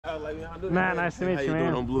like, man, I do Matt, nice to meet you,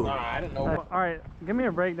 man. On Blue. Nah, I didn't know. All right, give me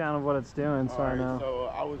a breakdown of what it's doing, so I know.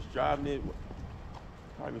 So I was driving it.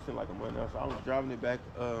 Probably been like a month now. So I was driving it back.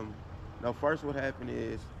 No, first what happened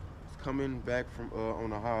is it's coming back from on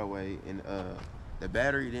the highway, and the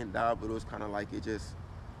battery didn't die, but it was kind of like it just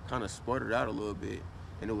kind of sputtered out a little bit,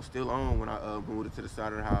 and it was still on when I moved it to the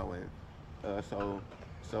side of the highway.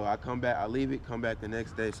 So I come back, I leave it, come back the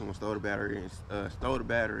next day, someone stole the battery, and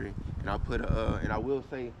I put and I will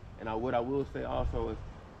say, what I will say also is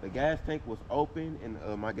the gas tank was open, and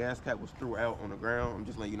my gas cap was threw out on the ground. I'm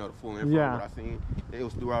just letting you know the full info of what I seen. It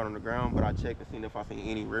was threw out on the ground, but I checked and seen if I seen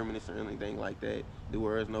any remnants or anything like that. There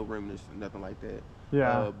was no remnants, nothing like that.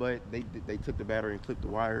 Yeah. But they took the battery and clipped the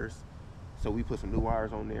wires, so we put some new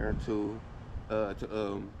wires on there to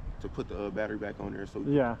put the battery back on there. So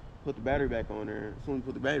put the battery back on there. As soon as we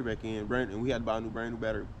put the battery back in, and we had to buy a brand new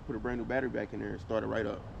battery, put a brand new battery back in there, and start it right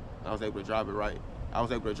up. I was able to drive it right. I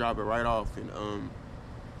was able to drive it right off, and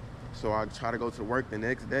so I tried to go to work the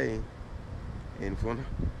next day, and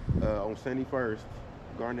on 71st,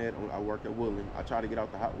 Garnett, I work at Woodland. I try to get out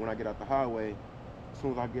when I get out the highway, as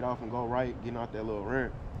soon as I get off and go right, getting out that little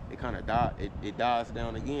ramp, it kind of it dies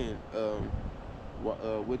down again,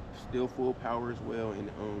 with still full power as well, and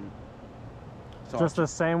so just the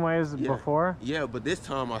same way as before? Yeah, but this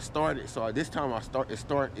time I started. So this time it's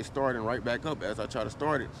starting right back up as I try to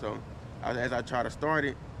start it. So as I try to start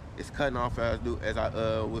it, it's cutting off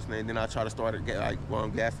then I try to start it while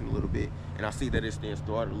I'm gassing a little bit, and I see that it's then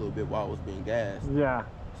started a little bit while it was being gassed. Yeah.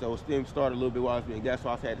 So it still started a little bit while it was being gassed, so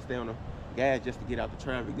I had to stay on the gas just to get out the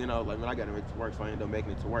traffic. Then I was like, man, I gotta make it to work, so I ended up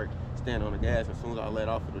making it to work, stand on the gas. As soon as I let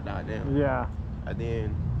off, it'll die down. Yeah. And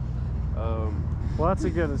then well, that's a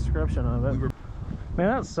good description of it. Man,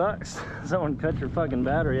 that sucks. Someone cut your fucking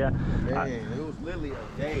battery. Yeah. Man, it was literally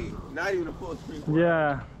a day. Not even a full 3/4.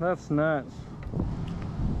 Yeah, that's nuts.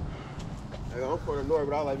 I'm from the north,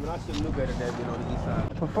 but I was like, man, I should have knew better than that being on the east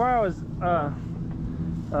side. Before I was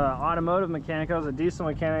automotive mechanic, I was a diesel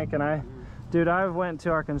mechanic, and dude, I went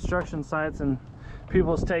to our construction sites, and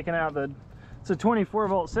people's taking out it's a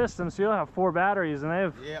 24-volt system, so you'll have 4 batteries, and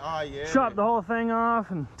they've chopped the whole thing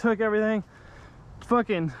off and took everything,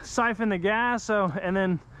 fucking siphoned the gas. So, and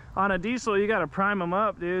then on a diesel, you got to prime them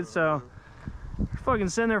up, dude. So you're fucking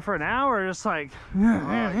sitting there for an hour, just like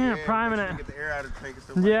priming it. Get the air out of the tank and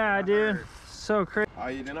stuff like dude. So crazy. Oh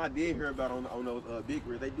yeah, then I did hear about on those big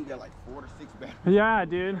rigs, they do got like 4 to 6 batteries. Yeah,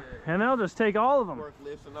 dude, and they'll just take all of them.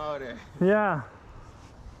 Forklifts and all that. Yeah,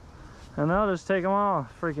 and they'll just take them all.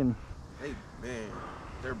 Freaking. Man,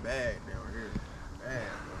 they're bad down here.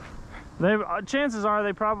 Bad. Chances are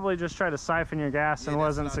they probably just tried to siphon your gas and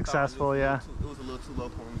wasn't successful. It was a little too low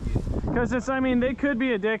for them to get. Because I mean, they could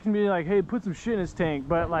be a dick and be like, hey, put some shit in his tank,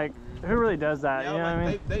 but like, who really does that? Yeah, you know what I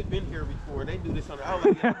mean? They've been here before. They do this on the. I was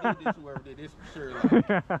like, yeah, they did whoever did this for sure.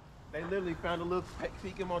 Like, they literally found a little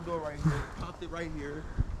peek in my door right here, popped it right here.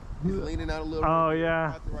 He's leaning out a little. Oh bit,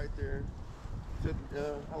 yeah. Popped it right there.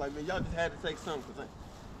 I'm like, man, y'all just had to take something, cause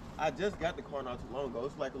I just got the car not too long ago.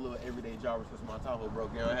 It's like a little everyday jobber since my Tahoe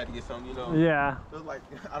broke down. I had to get something, you know. Yeah. So it's like,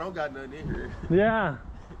 I don't got nothing in here. Yeah.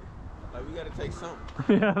 Like, we gotta take something.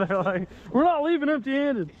 Yeah, they're like, we're not leaving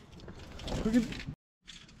empty-handed.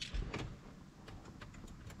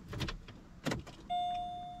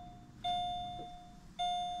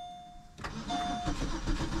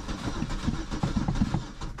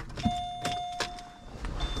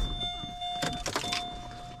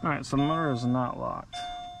 Alright, so the motor is not locked.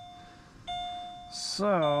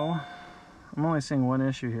 So, I'm only seeing one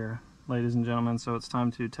issue here, ladies and gentlemen, so it's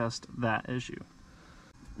time to test that issue,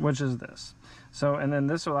 which is this. So, and then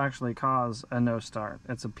this will actually cause a no start.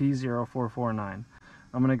 It's a P0449.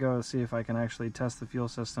 I'm going to go see if I can actually test the fuel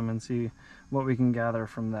system and see what we can gather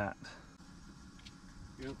from that.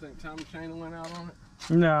 You don't think timing chain went out on it?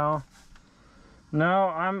 No.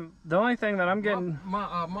 No, the only thing that I'm getting...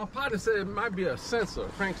 My partner said it might be a sensor,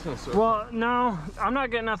 crank sensor. Well, no, I'm not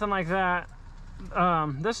getting nothing like that.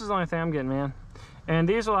 This is the only thing I'm getting, man. And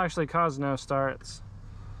these will actually cause no starts.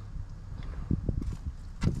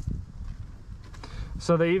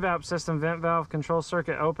 So the evap system vent valve control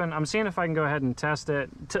circuit open. I'm seeing if I can go ahead and test it.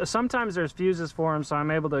 Sometimes there's fuses for them, so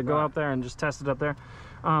I'm able to go up there and just test it up there.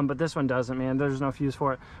 But this one doesn't, man. There's no fuse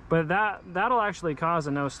for it. But that'll actually cause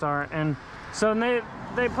a no start. And so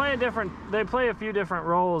they play a few different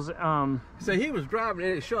roles. So he was driving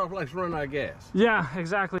and it shut off like it's running out of gas. Yeah,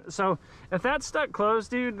 exactly. So if that's stuck closed,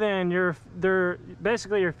 dude, then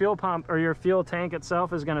basically your fuel pump or your fuel tank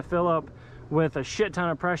itself is going to fill up with a shit ton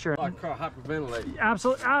of pressure. Like car hyperventilating.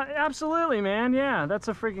 Absolutely, man. Yeah, that's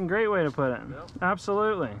a freaking great way to put it. Yep.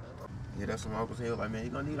 Absolutely. Yeah, that's what my uncle said. He was like, man,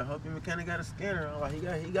 you gonna need a hope your mechanic got a scanner. I'm like,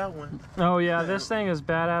 he got one. Oh yeah, this thing is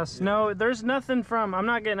badass. Yeah. No, there's nothing from, I'm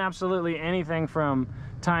not getting absolutely anything from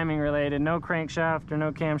timing related. No crankshaft or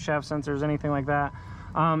no camshaft sensors, anything like that.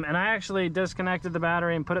 And I actually disconnected the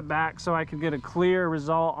battery and put it back so I could get a clear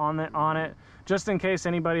result on it, just in case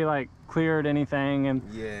anybody like cleared anything, and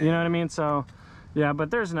yeah, you know what I mean. So yeah,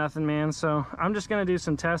 but there's nothing, man. So I'm just gonna do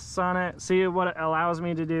some tests on it, see what it allows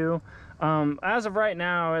me to do. As of right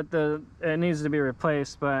now, it needs to be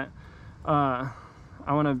replaced, but I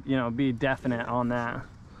want to, you know, be definite on that.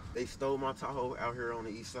 They stole my Tahoe out here on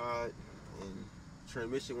the east side, and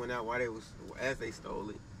transmission went out as they stole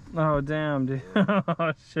it. Oh damn, dude! Yeah.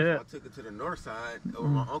 Oh shit! So I took it to the north side over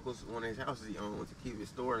my uncle's, one of his houses he owned, to keep it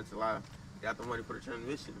stored until I got the money for the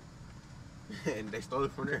transmission, and they stole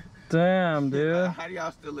it from there. Damn, dude! How do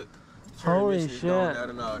y'all steal it? Holy shit!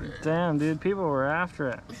 Damn, dude! People were after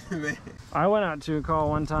it. I went out to a call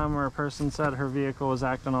one time where a person said her vehicle was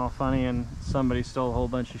acting all funny, and somebody stole a whole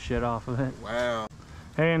bunch of shit off of it. Wow.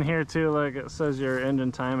 Hey, and here too, look, it says your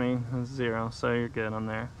engine timing is 0, so you're good on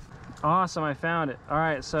there. Awesome, I found it. All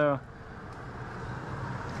right, so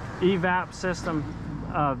evap system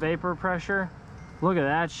vapor pressure. Look at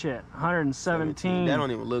that shit, 117. That don't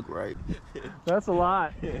even look right. That's a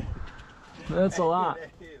lot. That's a lot.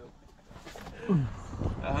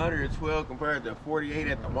 112 compared to 48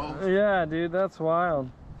 at the most. Yeah, dude, that's wild.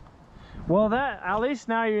 Well, that, at least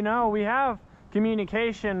now you know we have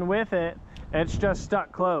communication with it. It's just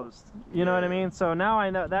stuck closed. You know what I mean? So now I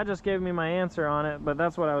know, that just gave me my answer on it, but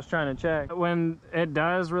that's what I was trying to check. When it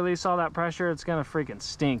does release all that pressure, it's gonna freaking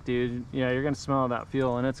stink, dude. Yeah, you're gonna smell that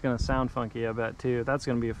fuel, and it's gonna sound funky, I bet, too. That's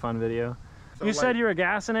gonna be a fun video. So you said you were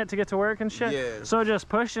gassing it to get to work and shit? Yeah. So just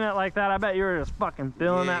pushing it like that, I bet you were just fucking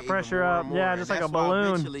filling that pressure up. Yeah, just like a balloon.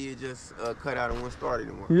 Eventually it just cut out and wouldn't start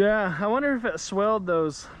anymore. Yeah, I wonder if it swelled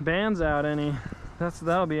those bands out any.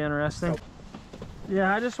 That'll be interesting.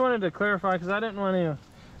 Yeah, I just wanted to clarify because I didn't want to,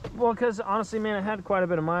 well, because honestly, man, it had quite a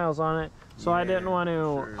bit of miles on it, so yeah, I didn't want to,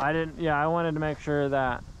 sure. I wanted to make sure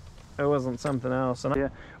that it wasn't something else. And yeah,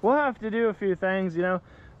 we'll have to do a few things, you know.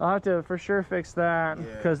 I'll have to for sure fix that,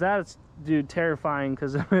 because that's, dude, terrifying,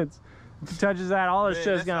 because if it touches that, all this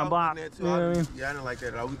shit is going to block. You know what I mean? Yeah, I don't like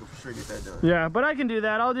that at all. We can for sure get that done. Yeah, but I can do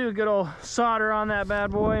that. I'll do a good old solder on that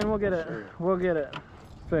bad boy, and we'll get it, we'll get it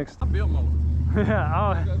fixed. I built one.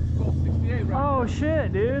 Yeah, oh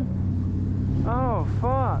shit, dude. Oh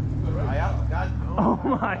fuck. Oh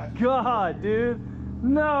my god, dude.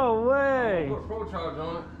 No way. Put a pro charge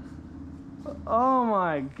on it. Oh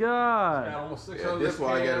my god. Yeah, that's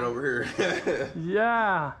why I got it over here.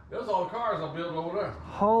 Yeah. Those all the cars I built over there.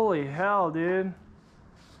 Holy hell, dude.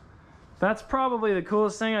 That's probably the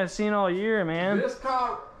coolest thing I've seen all year, man. This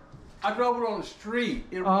car, I drove it on the street.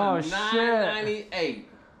 It was $9.98.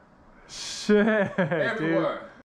 Shit, everywhere.